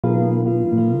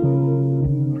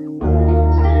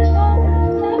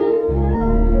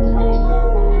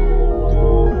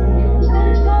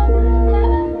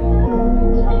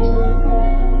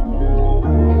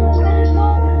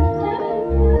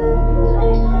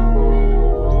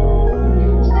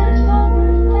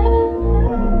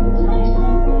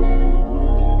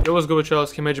What's good with y'all?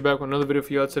 It's Keymajor back with another video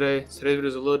for y'all today. Today's video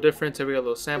is a little different. Today we got a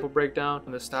little sample breakdown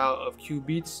in the style of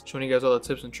Cubeatz, showing you guys all the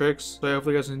tips and tricks. So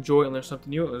hopefully you guys enjoy and learn something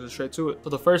new. Let's get straight to it.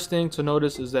 So the first thing to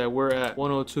notice is that we're at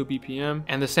 102 BPM,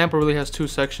 and the sample really has two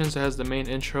sections. It has the main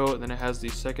intro, and then it has the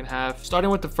second half. Starting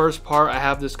with the first part, I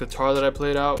have this guitar that I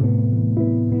played out.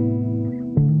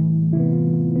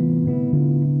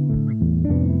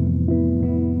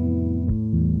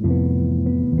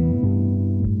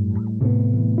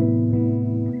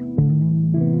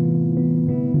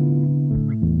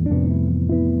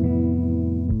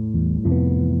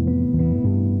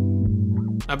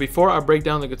 Now before I break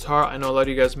down the guitar, I know a lot of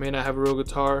you guys may not have a real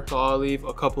guitar, so I'll leave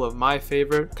a couple of my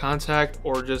favorite contact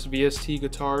or just VST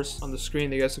guitars on the screen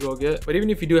that you guys can go get. But even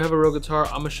if you do have a real guitar,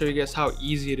 I'm gonna show you guys how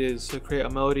easy it is to create a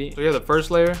melody. So yeah, the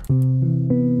first layer.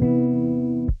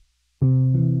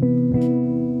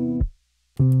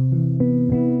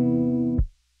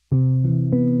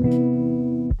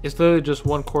 It's literally just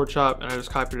one chord chop, and I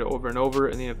just copied it over and over.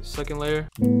 And then you have the second layer.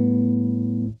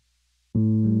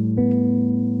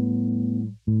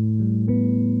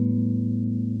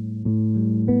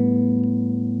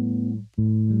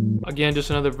 Again, just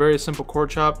another very simple chord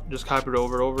chop, just copy it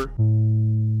over and over.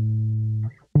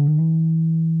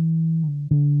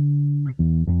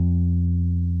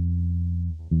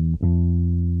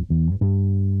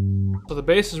 So the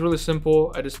bass is really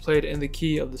simple. I just played in the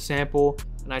key of the sample,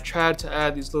 and I tried to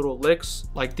add these little licks,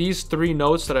 like these three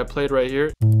notes that I played right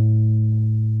here.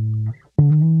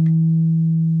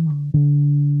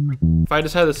 If I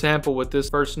just had the sample with this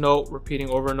first note repeating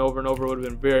over and over and over, it would have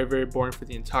been very, very boring for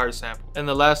the entire sample. And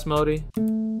the last melody.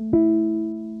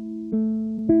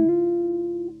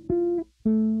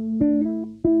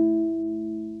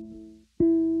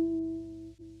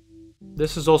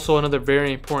 This is also another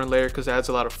very important layer because it adds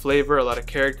a lot of flavor, a lot of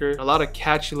character, a lot of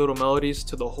catchy little melodies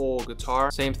to the whole guitar.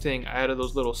 Same thing, I added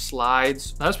those little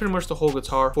slides. Now that's pretty much the whole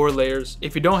guitar, 4 layers.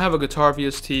 If you don't have a guitar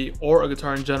VST or a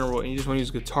guitar in general and you just want to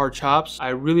use guitar chops, I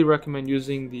really recommend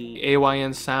using the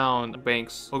AYN sound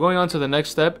banks. Well, going on to the next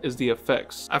step is the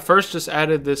effects. I first just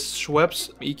added this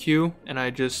Schweppes EQ, and I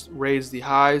just raised the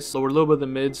highs, lowered a little bit of the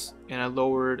mids, and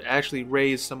I actually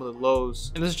raised some of the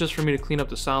lows. And this is just for me to clean up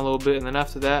the sound a little bit. And then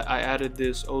after that, I added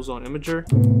this ozone imager.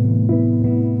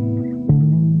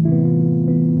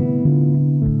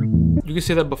 You can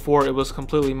see that before it was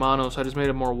completely mono, so I just made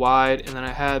it more wide. And then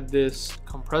I had this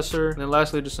compressor. And then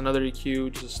lastly, just another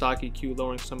EQ, just a stock EQ,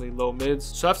 lowering some of the low mids.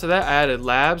 So after that, I added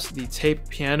Labs, the tape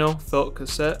piano felt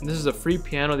cassette. And this is a free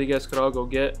piano that you guys could all go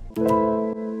get.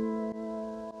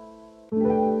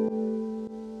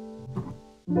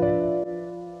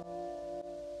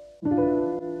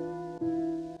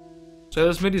 So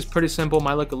this MIDI is pretty simple,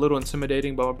 might look a little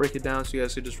intimidating, but I'll break it down so you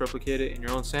guys can just replicate it in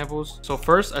your own samples. So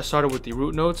first, I started with the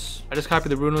root notes. I just copied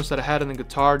the root notes that I had in the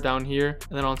guitar down here.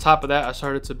 And then on top of that, I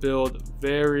started to build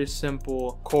very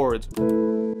simple chords.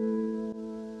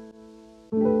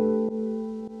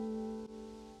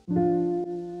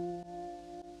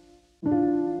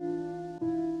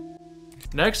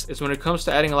 Next is when it comes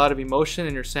to adding a lot of emotion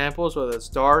in your samples, whether it's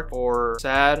dark or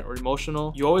sad or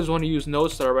emotional, you always want to use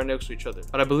notes that are right next to each other.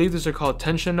 But I believe these are called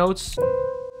tension notes.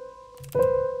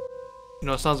 You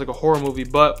know, it sounds like a horror movie,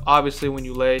 but obviously when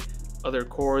you lay other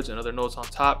chords and other notes on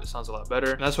top, it sounds a lot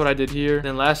better. And that's what I did here. And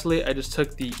then lastly, I just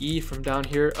took the E from down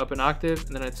here up an octave,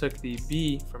 and then I took the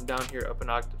B from down here up an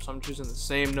octave. So I'm choosing the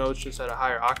same notes just at a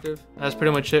higher octave. And that's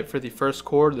pretty much it for the first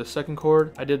chord. The second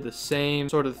chord, I did the same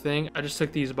sort of thing. I just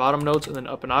took these bottom notes and then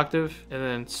up an octave, and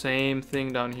then same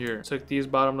thing down here. Took these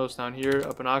bottom notes down here,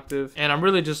 up an octave. And I'm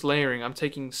really just layering. I'm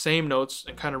taking same notes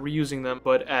and kind of reusing them,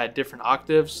 but at different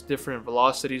octaves, different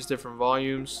velocities, different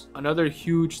volumes. Another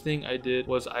huge thing I did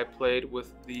was I played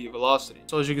with the velocity.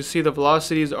 So as you can see, the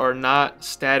velocities are not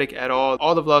static at all.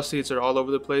 All the velocities are all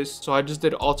over the place. So I just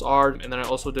did Alt R, and then I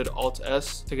also did Alt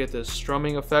S to get this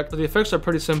strumming effect. So the effects are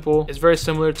pretty simple. It's very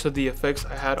similar to the effects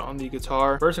I had on the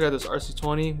guitar. First, I got this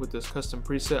RC20 with this custom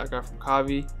preset I got from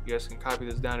Kavi. You guys can copy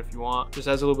this down if you want. Just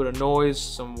adds a little bit of noise,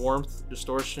 some warmth,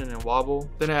 distortion, and wobble.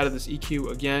 Then I added this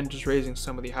EQ again, just raising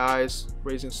some of the highs,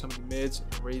 raising some of the mids,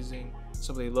 and raising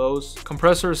some of the lows.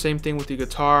 Compressor, same thing with the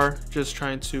guitar, just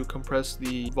trying to compress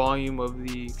the volume of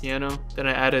the piano. Then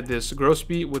I added this gross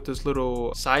beat with this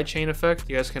little side chain effect.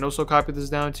 You guys can also copy this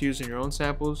down to use in your own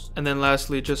samples. And then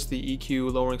lastly, just the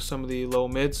EQ, lowering some of the low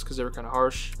mids because they were kind of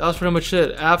harsh. That was pretty much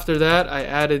it. After that, I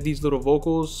added these little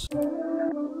vocals.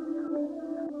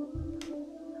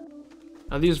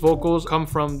 Now these vocals come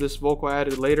from this vocal I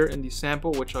added later in the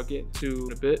sample, which I'll get to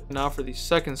in a bit. Now for the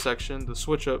second section, the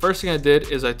switch up. First thing I did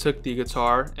is I took the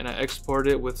guitar and I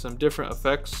exported it with some different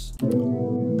effects.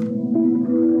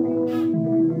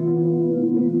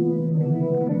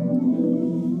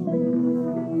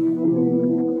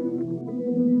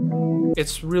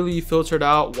 it's really filtered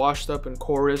out, washed up in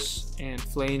chorus and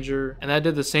flanger. And I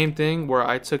did the same thing where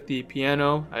I took the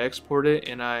piano, I exported it,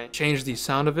 and I changed the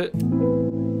sound of it.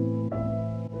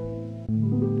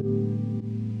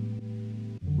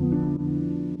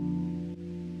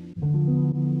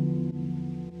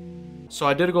 So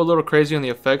I did go a little crazy on the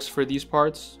effects for these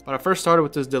parts. But I first started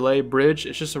with this delay bridge.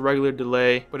 It's just a regular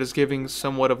delay, but it's giving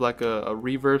somewhat of like a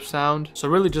reverb sound. So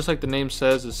really, just like the name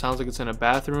says, it sounds like it's in a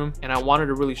bathroom. And I wanted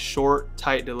a really short,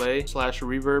 tight delay slash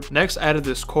reverb. Next, I added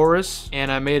this chorus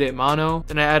and I made it mono.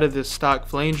 Then I added this stock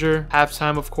flanger.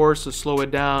 Halftime, of course, to slow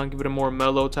it down, give it a more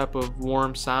mellow type of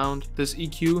warm sound. This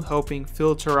EQ helping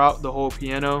filter out the whole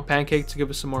piano. Pancake to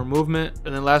give it some more movement.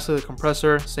 And then lastly, the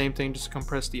compressor. Same thing, just to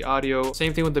compress the audio.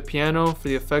 Same thing with the piano. For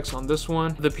the effects on this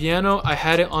one, the piano, I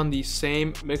had it on the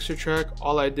same mixer track.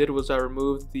 All I did was I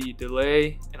removed the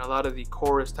delay and a lot of the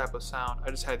chorus type of sound. I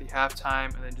just had the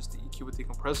halftime and then just the EQ with the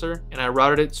compressor, and I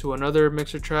routed it to another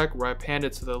mixer track where I panned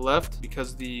it to the left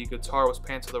because the guitar was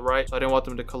panned to the right, so I didn't want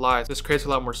them to collide. This creates a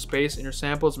lot more space in your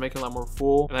samples, making it a lot more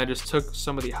full. And I just took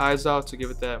some of the highs out to give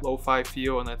it that lo-fi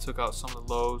feel, and I took out some of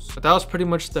the lows. But that was pretty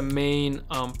much the main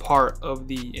part of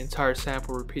the entire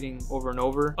sample, repeating over and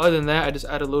over. Other than that, I just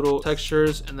added little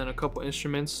textures and then a couple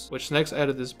instruments, which next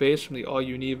added this bass from the All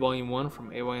You Need Volume 1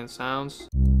 from AYN Sounds.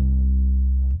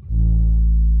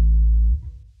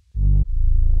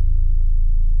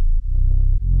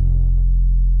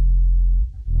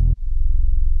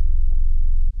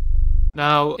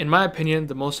 Now, in my opinion,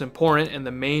 the most important and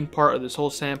the main part of this whole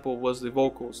sample was the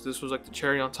vocals. This was like the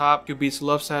cherry on top. Cubeatz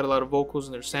loves to add a lot of vocals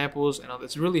in their samples, and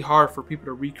it's really hard for people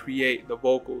to recreate the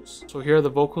vocals. So here are the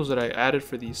vocals that I added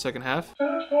for the second half.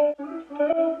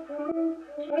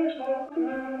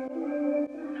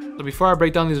 So before I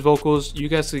break down these vocals, you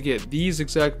guys could get these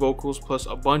exact vocals plus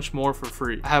a bunch more for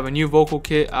free. I have a new vocal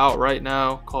kit out right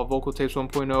now called Vocal Tapes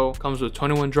 1.0. Comes with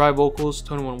 21 dry vocals,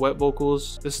 21 wet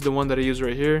vocals. This is the one that I use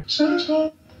right here.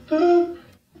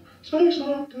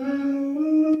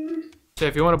 So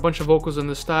if you want a bunch of vocals in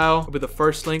this style, it'll be the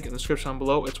first link in the description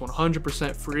below. It's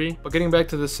 100% free. But getting back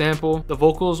to the sample, the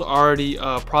vocals are already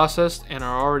processed and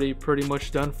are already pretty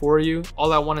much done for you.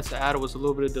 All I wanted to add was a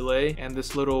little bit of delay and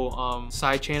this little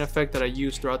sidechain effect that I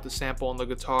used throughout the sample on the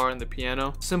guitar and the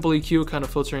piano. Simple EQ, kind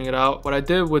of filtering it out. What I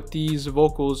did with these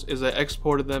vocals is I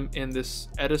exported them in this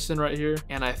Edison right here,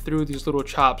 and I threw these little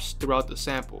chops throughout the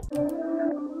sample.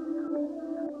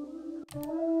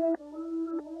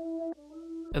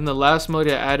 And the last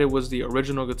melody I added was the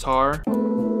original guitar.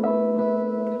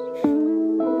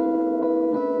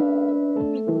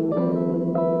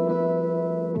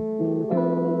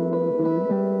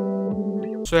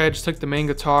 So I just took the main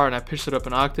guitar and I pitched it up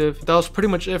an octave. That was pretty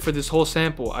much it for this whole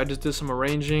sample. I just did some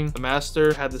arranging. The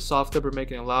master had the soft clipper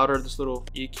making it louder, this little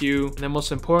EQ. And then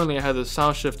most importantly, I had the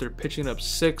sound shifter pitching up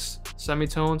 6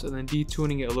 semitones and then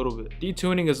detuning it a little bit.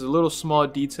 Detuning is a little small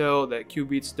detail that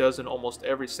Cubeatz does in almost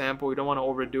every sample. You don't want to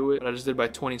overdo it, but I just did by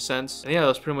 20 cents. And yeah,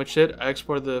 that's pretty much it. I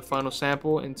exported the final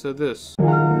sample into this.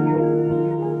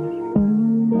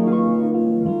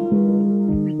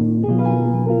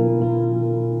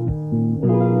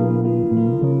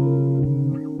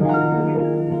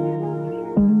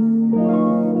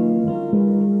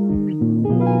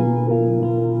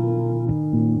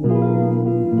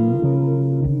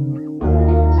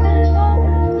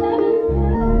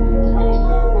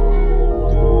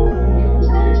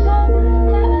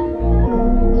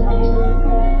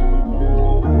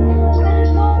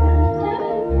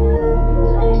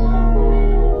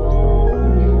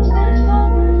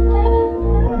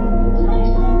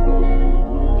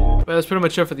 That's pretty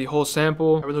much it for the whole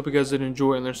sample. I really hope you guys did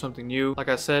enjoy and learn something new. Like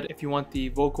I said, if you want the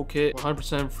vocal kit,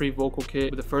 100% free vocal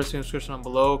kit with the first link description down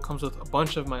below. Comes with a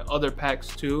bunch of my other packs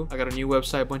too. I got a new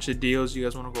website, a bunch of deals. You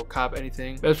guys want to go cop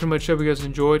anything. That's pretty much it. If you guys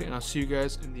enjoyed, and I'll see you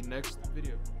guys in the next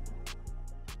video.